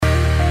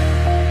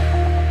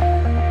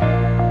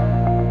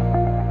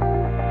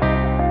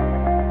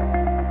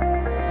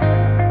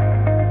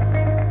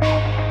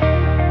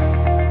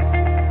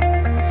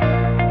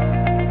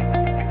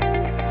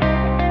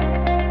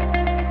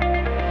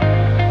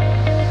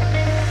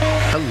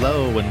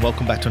and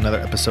welcome back to another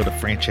episode of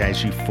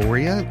Franchise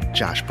Euphoria.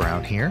 Josh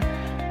Brown here.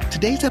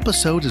 Today's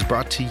episode is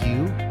brought to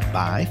you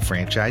by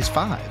Franchise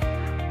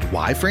 5.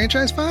 Why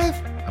Franchise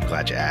 5? I'm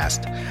glad you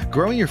asked.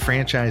 Growing your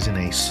franchise in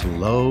a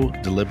slow,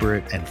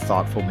 deliberate, and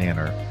thoughtful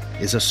manner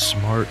is a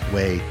smart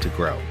way to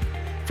grow.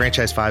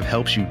 Franchise 5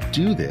 helps you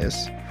do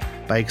this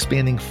by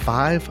expanding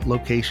 5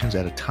 locations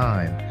at a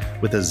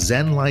time with a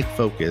Zen-like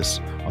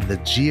focus on the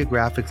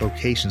geographic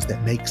locations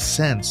that make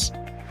sense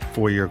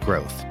for your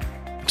growth.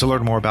 To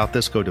learn more about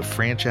this, go to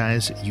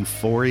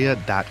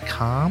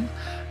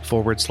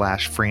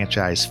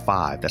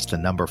franchiseeuphoria.com/franchise5. That's the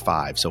number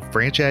 5. So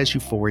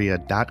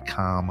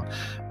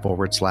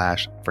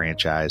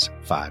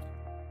franchiseeuphoria.com/franchise5.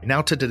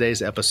 Now to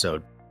today's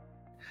episode.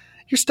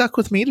 You're stuck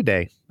with me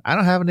today. I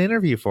don't have an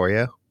interview for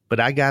you, but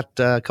I got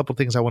a couple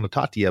things I want to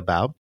talk to you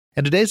about.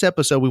 In today's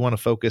episode, we want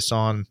to focus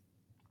on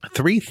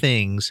 3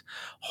 things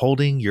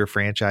holding your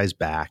franchise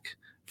back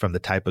from the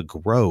type of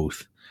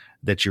growth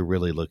that you're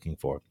really looking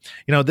for.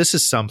 You know, this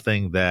is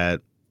something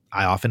that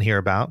I often hear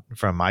about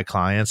from my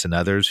clients and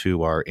others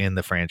who are in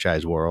the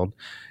franchise world.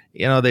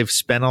 You know, they've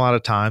spent a lot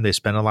of time, they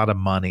spent a lot of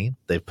money,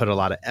 they've put a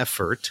lot of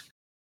effort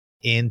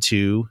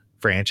into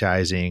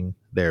franchising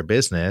their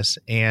business,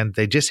 and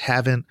they just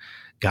haven't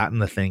gotten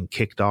the thing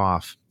kicked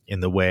off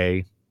in the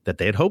way that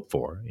they had hoped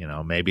for. You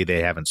know, maybe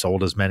they haven't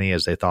sold as many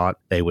as they thought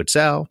they would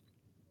sell.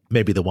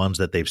 Maybe the ones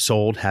that they've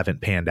sold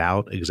haven't panned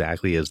out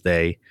exactly as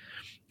they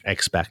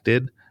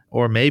expected.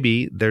 Or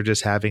maybe they're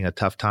just having a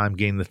tough time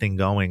getting the thing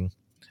going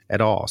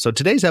at all. So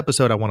today's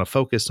episode, I want to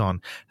focus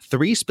on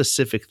 3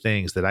 specific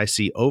things that I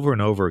see over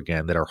and over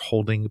again that are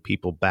holding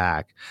people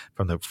back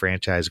from the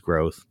franchise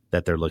growth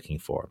that they're looking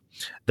for.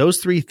 Those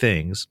 3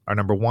 things are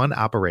number 1,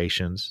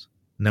 operations,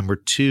 number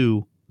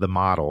 2, the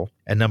model,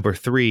 and number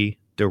 3,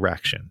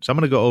 direction. So I'm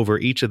going to go over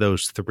each of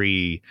those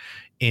 3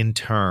 in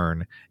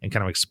turn and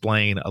kind of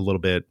explain a little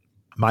bit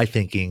my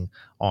thinking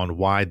on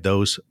why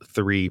those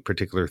 3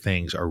 particular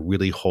things are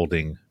really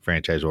holding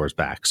franchisors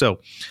back.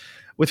 So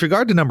with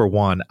regard to number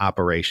 1,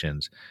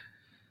 operations,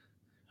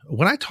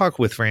 when I talk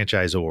with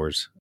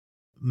franchisors,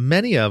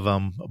 many of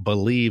them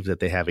believe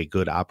that they have a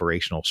good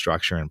operational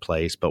structure in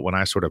place. But when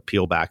I sort of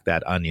peel back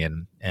that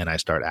onion and I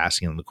start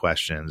asking them the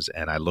questions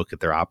and I look at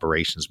their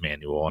operations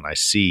manual and I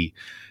see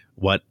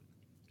what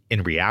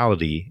in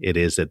reality it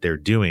is that they're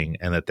doing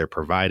and that they're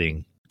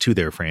providing to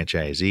their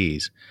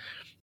franchisees,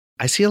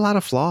 I see a lot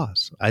of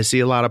flaws. I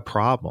see a lot of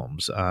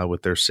problems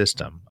with their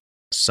system.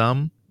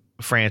 Some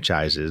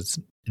franchises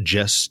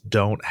just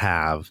don't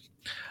have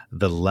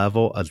the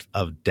level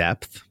of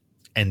depth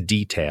and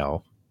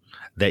detail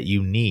that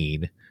you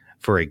need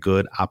for a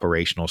good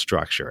operational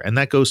structure. And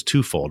that goes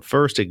twofold.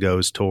 First, it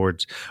goes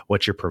towards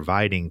what you're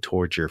providing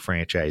towards your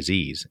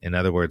franchisees. In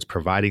other words,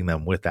 providing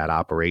them with that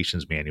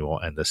operations manual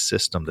and the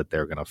system that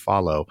they're going to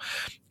follow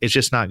is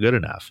just not good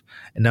enough.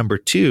 And number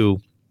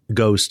 2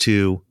 goes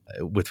to,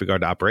 with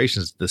regard to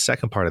operations, the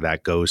second part of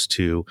that goes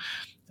to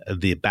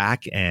the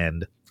back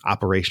end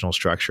operational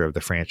structure of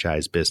the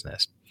franchise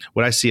business.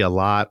 What I see a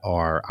lot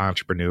are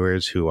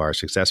entrepreneurs who are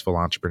successful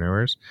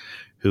entrepreneurs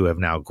who have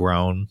now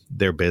grown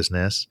their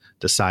business,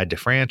 decide to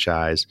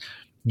franchise,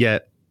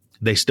 yet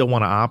they still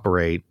want to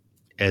operate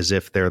as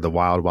if they're the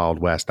wild, wild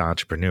west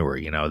entrepreneur.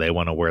 You know, they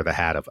want to wear the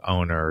hat of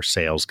owner,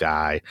 sales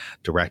guy,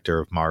 director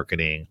of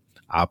marketing,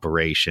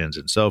 operations,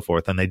 and so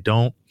forth. And they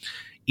don't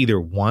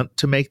either want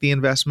to make the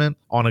investment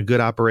on a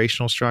good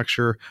operational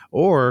structure,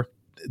 or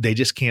they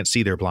just can't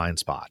see their blind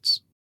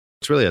spots.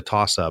 It's really a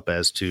toss-up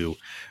as to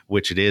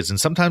which it is, and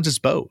sometimes it's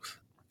both.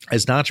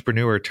 As an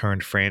entrepreneur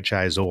turned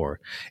franchisor,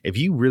 if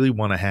you really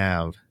want to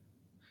have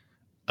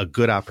a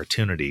good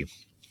opportunity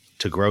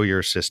to grow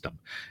your system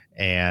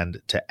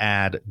and to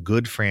add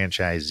good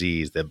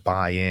franchisees that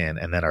buy in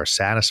and that are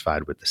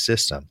satisfied with the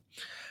system,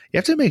 you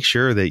have to make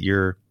sure that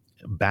your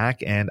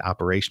back-end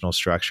operational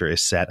structure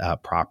is set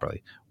up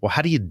properly. Well,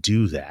 how do you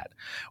do that?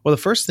 Well,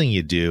 the first thing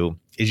you do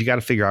is you got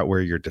to figure out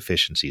where your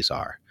deficiencies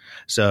are.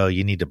 So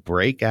you need to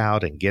break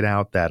out and get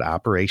out that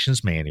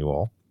operations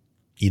manual.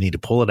 You need to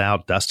pull it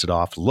out, dust it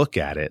off, look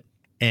at it.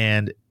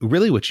 And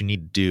really what you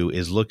need to do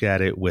is look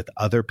at it with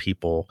other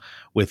people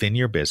within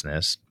your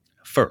business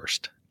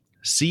first.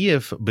 See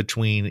if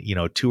between,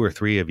 2 or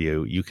 3 of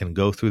you, you can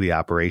go through the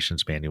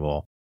operations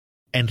manual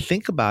and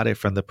think about it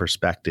from the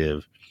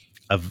perspective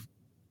of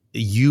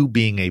you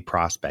being a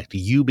prospect,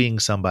 you being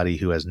somebody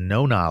who has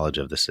no knowledge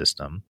of the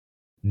system,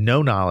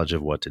 no knowledge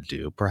of what to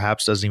do,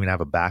 perhaps doesn't even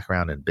have a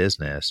background in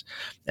business.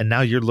 And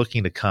now you're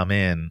looking to come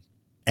in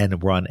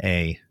and run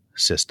a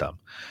system.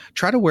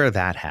 Try to wear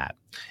that hat.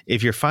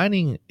 If you're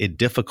finding it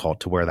difficult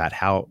to wear that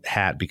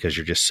hat because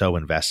you're just so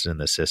invested in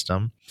the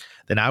system,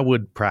 then I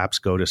would perhaps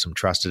go to some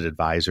trusted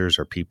advisors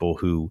or people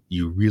who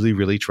you really,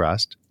 really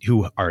trust,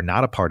 who are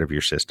not a part of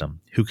your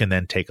system, who can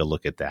then take a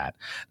look at that.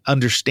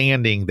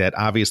 Understanding that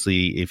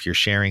obviously if you're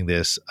sharing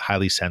this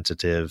highly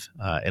sensitive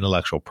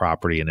intellectual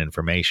property and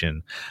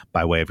information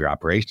by way of your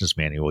operations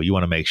manual, you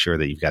want to make sure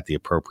that you've got the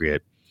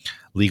appropriate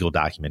legal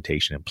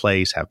documentation in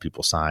place, have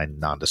people sign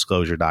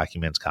non-disclosure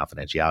documents,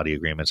 confidentiality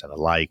agreements, and the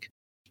like.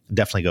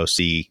 definitely go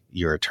see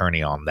your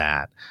attorney on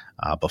that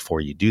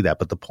before you do that.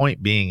 But the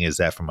point being is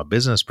that from a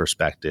business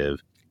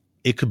perspective,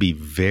 it could be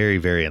very,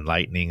 very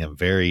enlightening and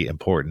very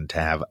important to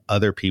have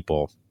other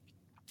people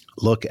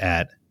look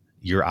at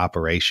your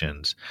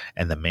operations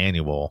and the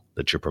manual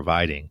that you're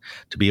providing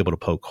to be able to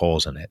poke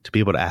holes in it, to be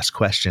able to ask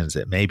questions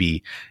that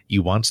maybe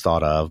you once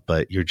thought of,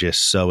 but you're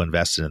just so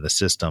invested in the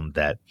system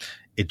that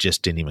it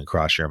just didn't even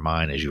cross your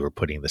mind as you were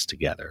putting this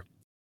together.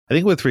 I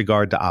think with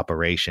regard to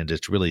operations,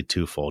 it's really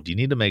twofold. You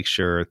need to make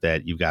sure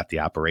that you've got the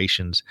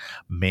operations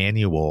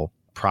manual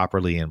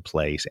properly in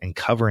place and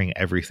covering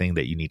everything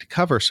that you need to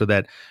cover so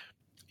that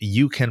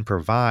you can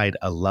provide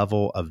a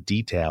level of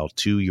detail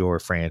to your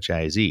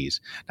franchisees.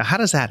 Now, how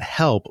does that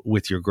help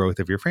with your growth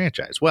of your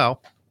franchise?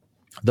 Well,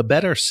 the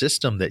better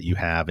system that you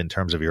have in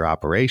terms of your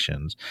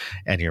operations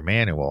and your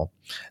manual,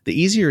 the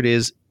easier it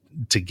is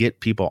to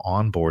get people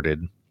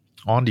onboarded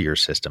onto your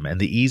system,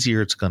 and the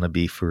easier it's going to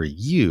be for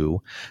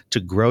you to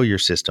grow your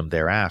system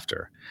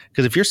thereafter.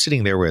 Because if you're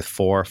sitting there with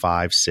 4,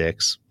 5,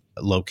 6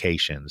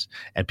 locations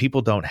and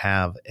people don't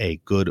have a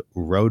good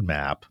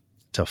roadmap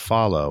to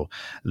follow,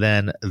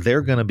 then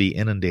they're going to be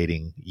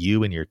inundating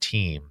you and your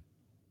team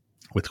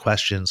with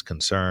questions,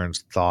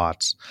 concerns,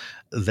 thoughts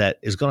that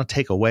is going to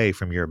take away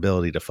from your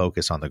ability to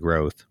focus on the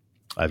growth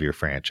of your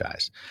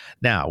franchise.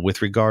 Now,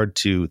 with regard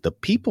to the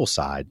people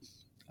side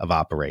of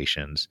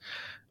operations,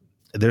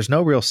 there's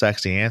no real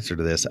sexy answer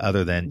to this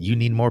other than you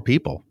need more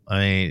people. I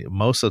mean,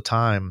 most of the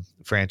time,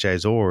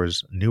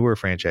 franchisors, newer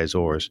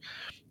franchisors,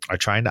 are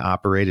trying to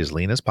operate as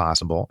lean as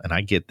possible. And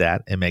I get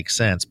that. It makes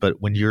sense. But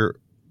when you're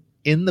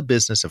in the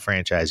business of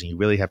franchising, you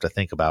really have to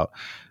think about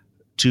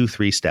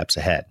 2-3 steps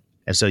ahead.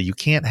 And so you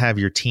can't have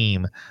your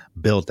team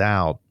built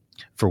out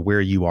for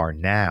where you are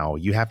now.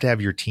 You have to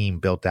have your team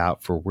built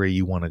out for where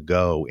you want to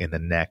go in the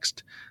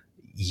next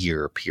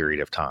year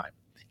period of time,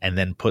 and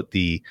then put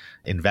the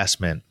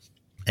investment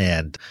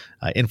and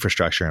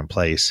infrastructure in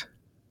place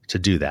to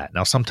do that.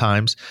 Now,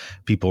 sometimes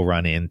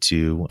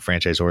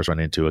franchisors run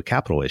into a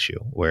capital issue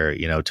where,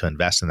 to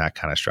invest in that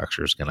kind of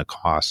structure is going to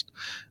cost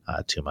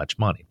too much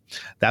money.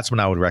 That's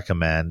when I would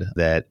recommend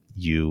that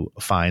you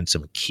find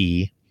some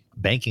key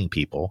banking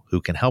people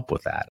who can help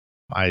with that.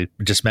 I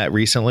just met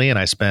recently and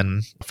I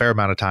spend a fair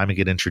amount of time and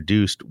get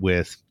introduced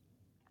with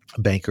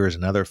bankers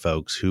and other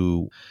folks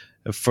who,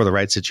 for the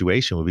right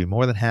situation, would be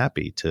more than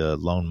happy to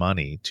loan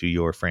money to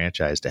your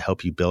franchise to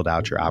help you build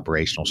out your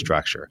operational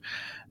structure.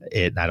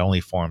 It not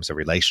only forms a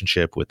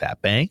relationship with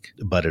that bank,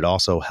 but it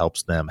also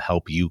helps them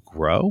help you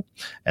grow.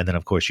 And then,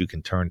 of course, you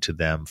can turn to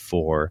them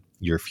for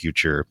your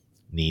future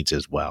needs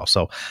as well.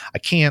 So I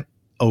can't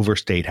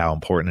overstate how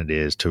important it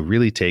is to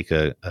really take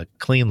a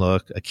clean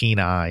look, a keen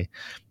eye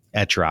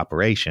at your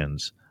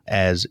operations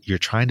as you're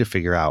trying to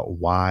figure out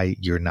why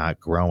you're not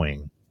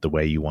growing the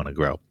way you want to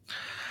grow.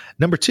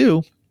 Number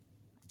 2,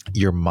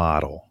 your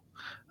model.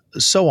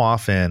 So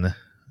often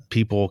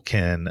people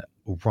can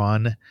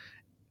run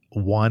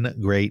one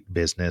great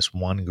business,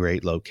 one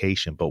great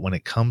location, but when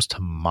it comes to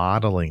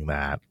modeling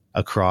that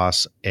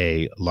across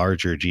a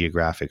larger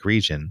geographic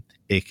region,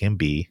 it can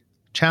be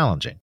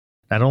challenging.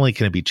 Not only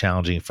can it be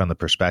challenging from the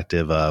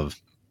perspective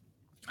of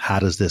how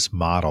does this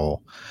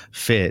model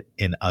fit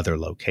in other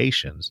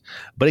locations,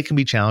 but it can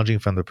be challenging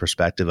from the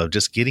perspective of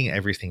just getting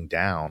everything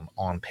down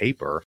on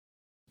paper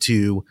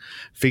to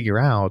figure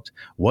out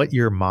what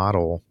your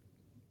model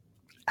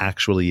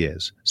actually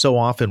is. So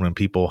often when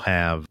people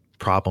have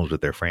problems with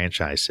their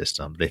franchise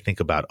system, they think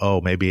about,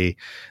 maybe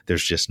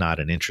there's just not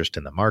an interest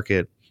in the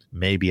market.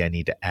 Maybe I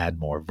need to add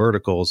more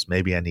verticals.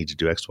 Maybe I need to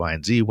do X, Y,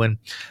 and Z. When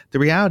the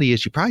reality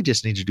is you probably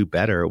just need to do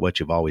better at what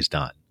you've always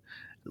done.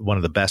 One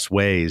of the best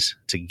ways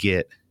to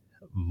get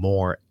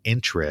more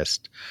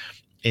interest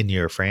in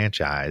your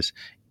franchise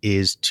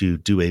is to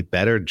do a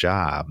better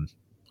job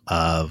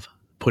of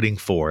putting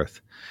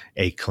forth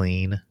a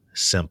clean,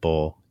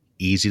 simple,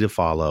 easy to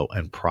follow,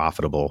 and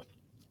profitable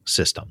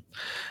system.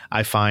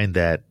 I find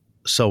that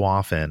so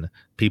often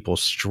people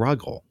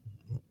struggle,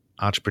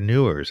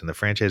 entrepreneurs and the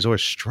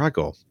franchisors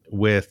struggle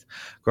with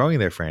growing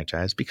their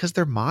franchise because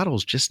their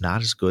model's just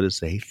not as good as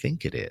they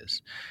think it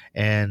is.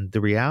 And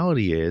the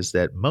reality is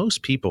that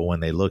most people, when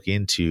they look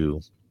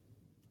into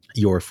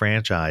your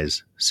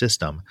franchise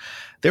system,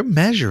 they're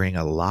measuring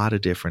a lot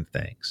of different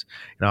things.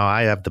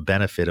 I have the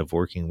benefit of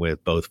working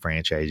with both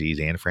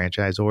franchisees and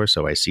franchisors,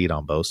 so I see it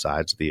on both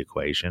sides of the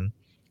equation.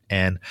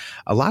 And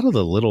a lot of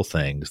the little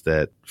things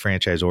that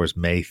franchisors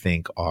may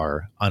think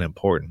are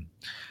unimportant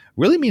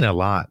really mean a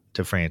lot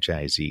to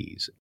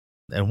franchisees.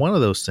 And one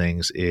of those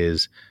things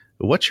is,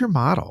 what's your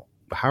model?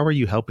 How are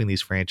you helping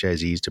these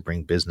franchisees to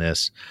bring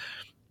business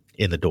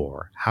in the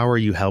door? How are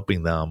you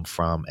helping them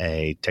from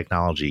a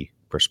technology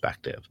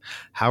perspective?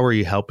 How are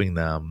you helping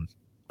them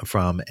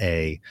from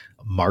a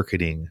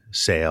marketing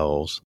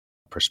sales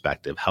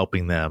perspective,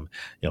 helping them,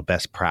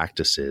 best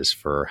practices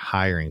for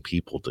hiring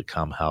people to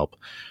come help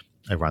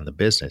and run the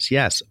business?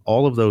 Yes,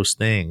 all of those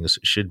things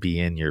should be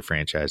in your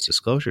franchise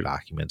disclosure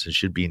documents and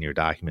should be in your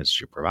documents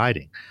you're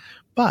providing.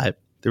 But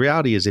the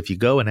reality is, if you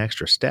go an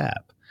extra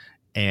step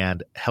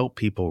and help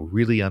people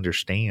really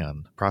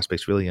understand,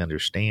 prospects really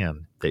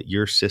understand that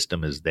your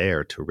system is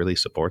there to really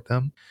support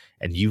them,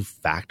 and you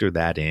factor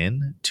that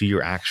in to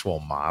your actual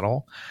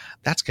model,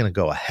 that's going to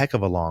go a heck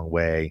of a long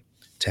way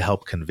to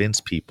help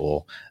convince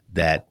people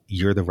that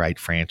you're the right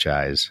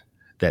franchise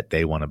that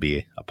they want to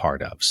be a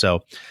part of.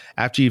 So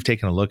after you've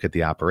taken a look at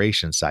the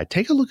operations side,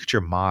 take a look at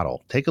your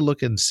model. Take a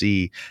look and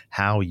see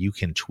how you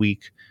can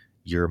tweak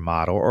your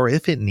model, or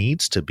if it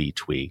needs to be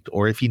tweaked,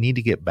 or if you need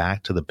to get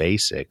back to the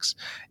basics.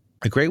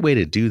 A great way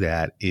to do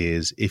that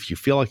is, if you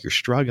feel like you're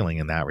struggling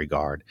in that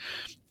regard,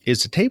 is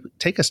to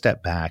take a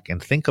step back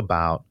and think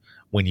about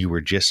when you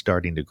were just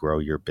starting to grow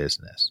your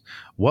business.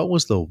 What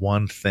was the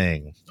one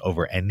thing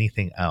over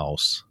anything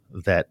else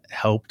that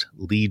helped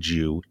lead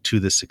you to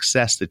the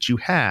success that you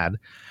had,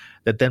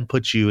 that then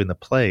put you in the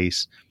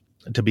place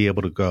to be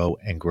able to go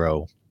and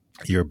grow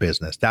your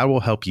business? That will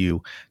help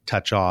you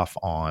touch off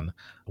on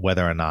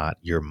whether or not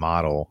your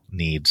model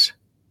needs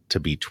to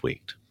be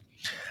tweaked.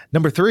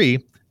 Number 3,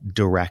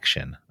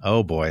 direction.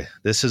 Oh boy,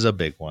 this is a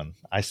big one.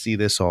 I see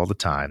this all the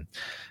time.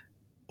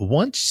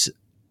 Once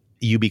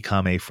you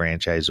become a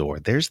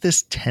franchisor, there's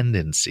this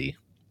tendency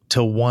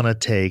to want to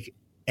take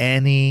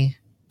any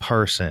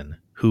person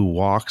who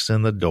walks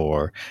in the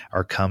door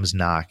or comes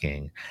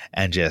knocking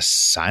and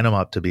just sign them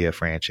up to be a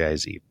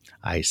franchisee.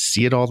 I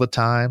see it all the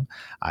time.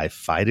 I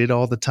fight it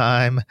all the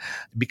time,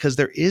 because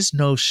there is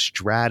no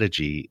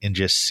strategy in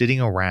just sitting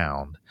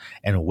around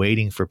and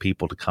waiting for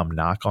people to come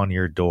knock on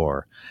your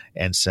door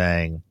and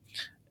saying,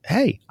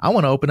 hey, I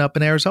want to open up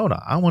in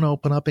Arizona. I want to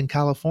open up in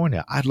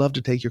California. I'd love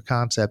to take your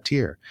concept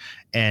here.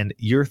 And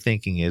your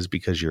thinking is,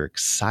 because you're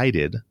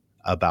excited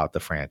about the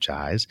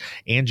franchise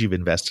and you've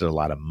invested a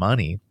lot of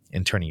money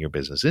in turning your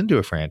business into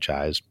a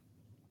franchise,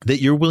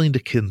 that you're willing to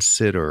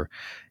consider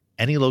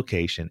any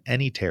location,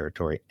 any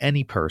territory,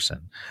 any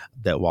person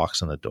that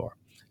walks in the door.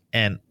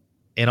 And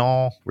in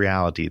all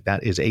reality,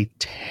 that is a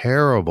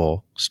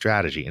terrible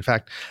strategy. In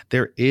fact,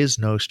 there is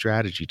no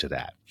strategy to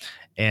that,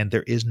 and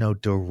there is no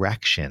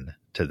direction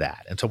to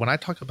that. And so when I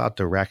talk about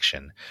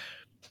direction,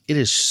 it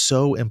is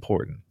so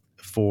important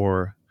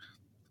for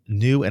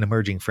new and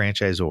emerging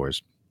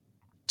franchisors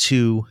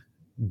to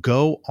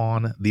go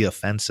on the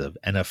offensive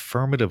and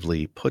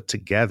affirmatively put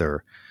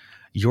together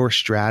your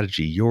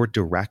strategy, your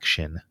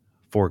direction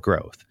for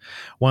growth.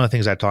 One of the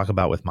things I talk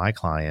about with my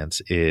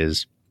clients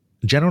is,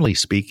 generally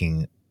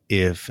speaking,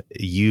 if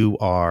you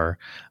are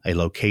a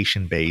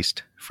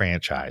location-based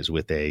franchise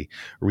with a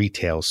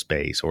retail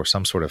space or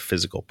some sort of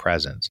physical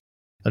presence,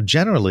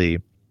 generally,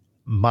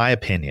 my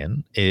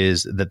opinion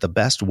is that the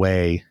best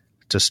way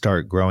to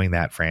start growing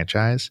that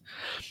franchise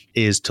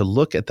is to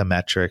look at the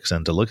metrics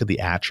and to look at the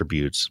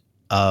attributes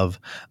of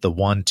the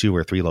 1, 2,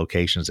 or 3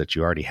 locations that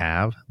you already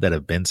have that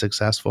have been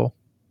successful,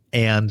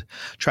 and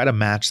try to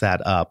match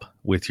that up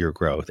with your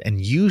growth.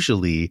 And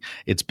usually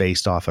it's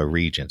based off a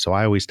region. So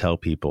I always tell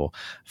people,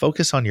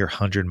 focus on your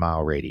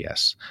 100-mile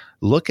radius.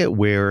 Look at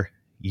where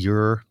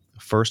your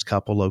first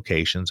couple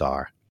locations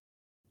are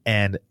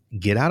and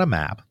get out a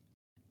map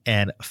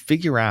and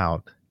figure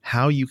out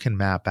how you can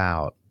map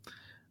out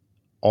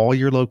all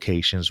your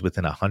locations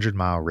within a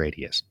 100-mile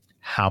radius.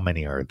 How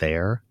many are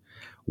there?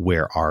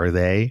 Where are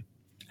they?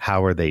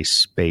 How are they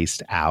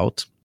spaced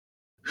out?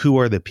 Who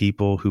are the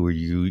people who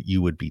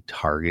you would be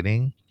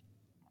targeting?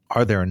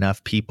 Are there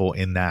enough people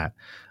in that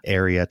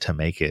area to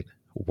make it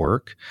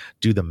work?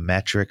 Do the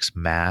metrics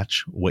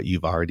match what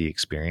you've already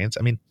experienced?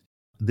 I mean,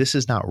 this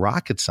is not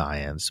rocket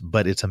science,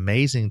 but it's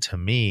amazing to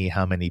me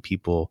how many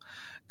people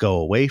go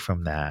away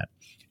from that,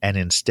 and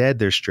instead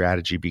their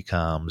strategy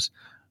becomes,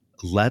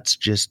 let's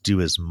just do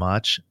as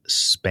much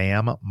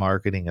spam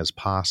marketing as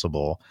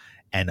possible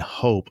and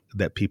hope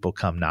that people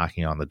come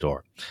knocking on the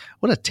door.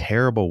 What a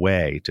terrible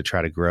way to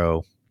try to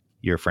grow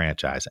your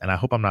franchise. And I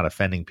hope I'm not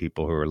offending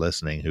people who are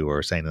listening, who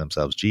are saying to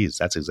themselves, geez,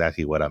 that's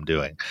exactly what I'm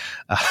doing.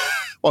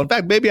 Well, in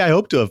fact, maybe I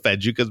hope to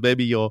offend you, because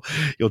maybe you'll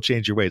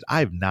change your ways.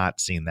 I've not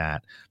seen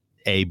that,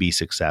 A, be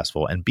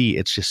successful, and B,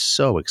 it's just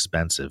so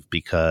expensive,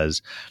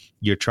 because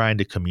you're trying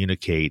to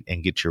communicate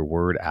and get your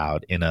word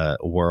out in a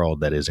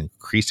world that is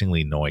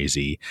increasingly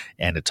noisy,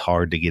 and it's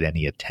hard to get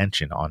any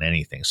attention on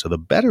anything. So the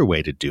better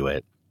way to do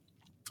it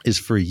is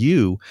for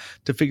you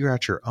to figure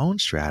out your own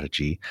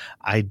strategy,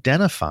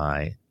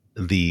 identify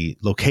the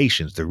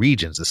locations, the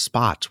regions, the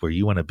spots where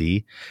you want to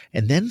be,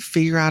 and then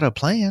figure out a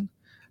plan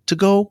to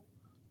go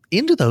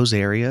into those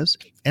areas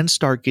and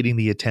start getting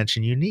the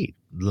attention you need.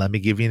 Let me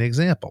give you an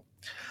example.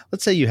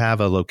 Let's say you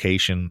have a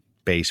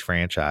location-based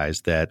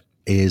franchise that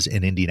is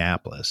in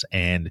Indianapolis,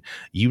 and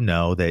you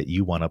know that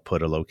you want to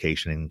put a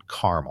location in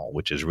Carmel,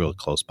 which is real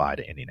close by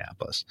to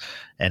Indianapolis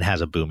and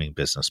has a booming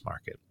business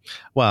market.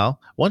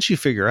 Well, once you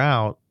figure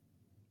out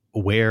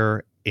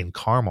where in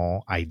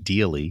Carmel,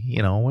 ideally,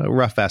 a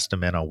rough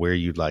estimate on where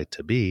you'd like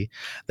to be,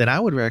 then I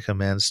would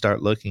recommend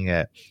start looking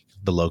at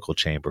the local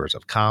chambers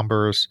of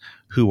commerce.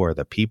 Who are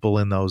the people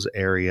in those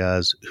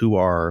areas? Who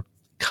are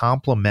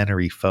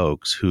complementary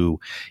folks who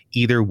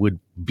either would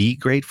be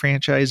great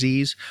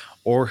franchisees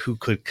or who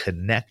could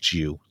connect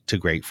you to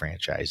great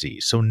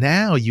franchisees. So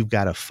now you've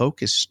got a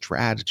focused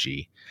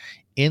strategy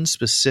in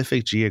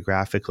specific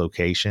geographic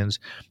locations.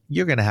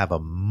 You're going to have a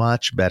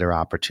much better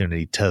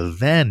opportunity to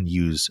then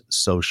use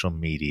social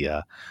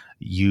media,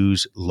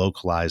 use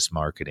localized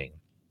marketing,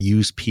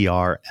 use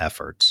PR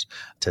efforts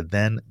to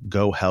then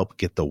go help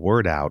get the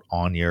word out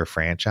on your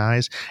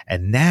franchise.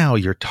 And now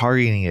you're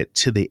targeting it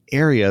to the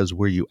areas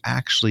where you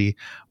actually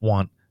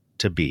want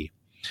to be.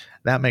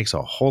 That makes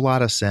a whole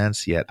lot of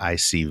sense, yet I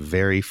see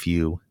very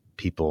few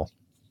people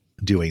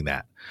doing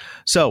that.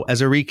 So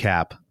as a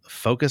recap,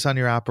 focus on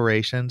your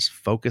operations,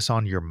 focus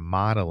on your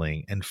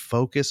modeling, and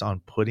focus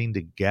on putting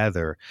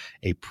together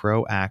a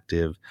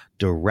proactive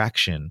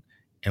direction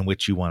in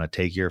which you want to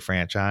take your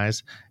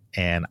franchise.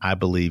 And I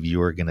believe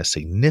you are going to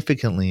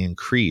significantly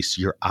increase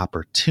your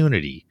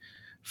opportunity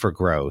for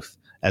growth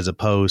as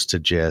opposed to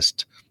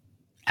just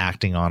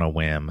acting on a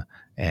whim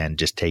and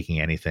just taking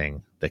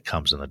anything that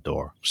comes in the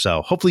door.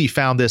 So hopefully you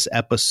found this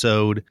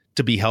episode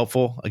to be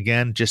helpful.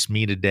 Again, just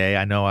me today.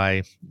 I know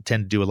I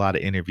tend to do a lot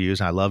of interviews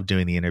and I love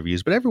doing the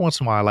interviews, but every once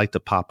in a while I like to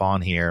pop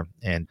on here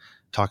and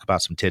talk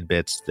about some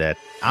tidbits that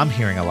I'm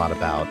hearing a lot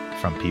about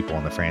from people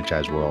in the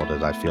franchise world,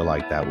 as I feel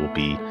like that will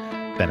be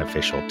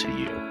beneficial to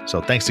you.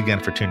 So thanks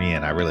again for tuning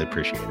in. I really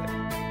appreciate it.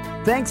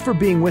 Thanks for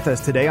being with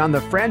us today on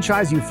the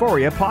Franchise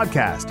Euphoria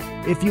podcast.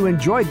 If you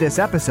enjoyed this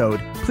episode,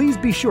 please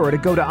be sure to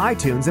go to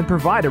iTunes and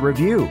provide a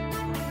review.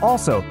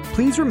 Also,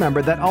 please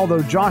remember that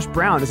although Josh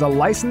Brown is a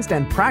licensed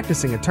and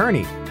practicing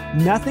attorney,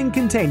 nothing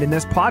contained in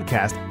this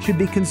podcast should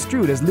be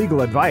construed as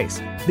legal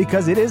advice,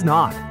 because it is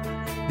not.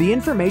 The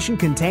information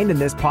contained in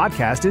this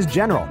podcast is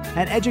general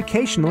and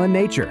educational in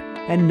nature,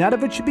 and none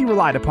of it should be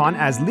relied upon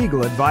as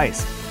legal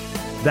advice.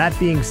 That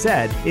being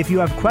said, if you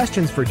have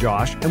questions for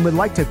Josh and would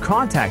like to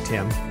contact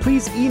him,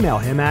 please email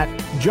him at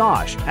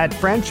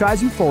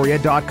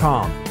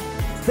josh@franchiseeuphoria.com.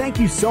 Thank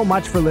you so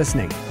much for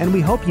listening, and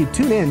we hope you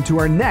tune in to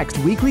our next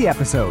weekly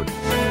episode.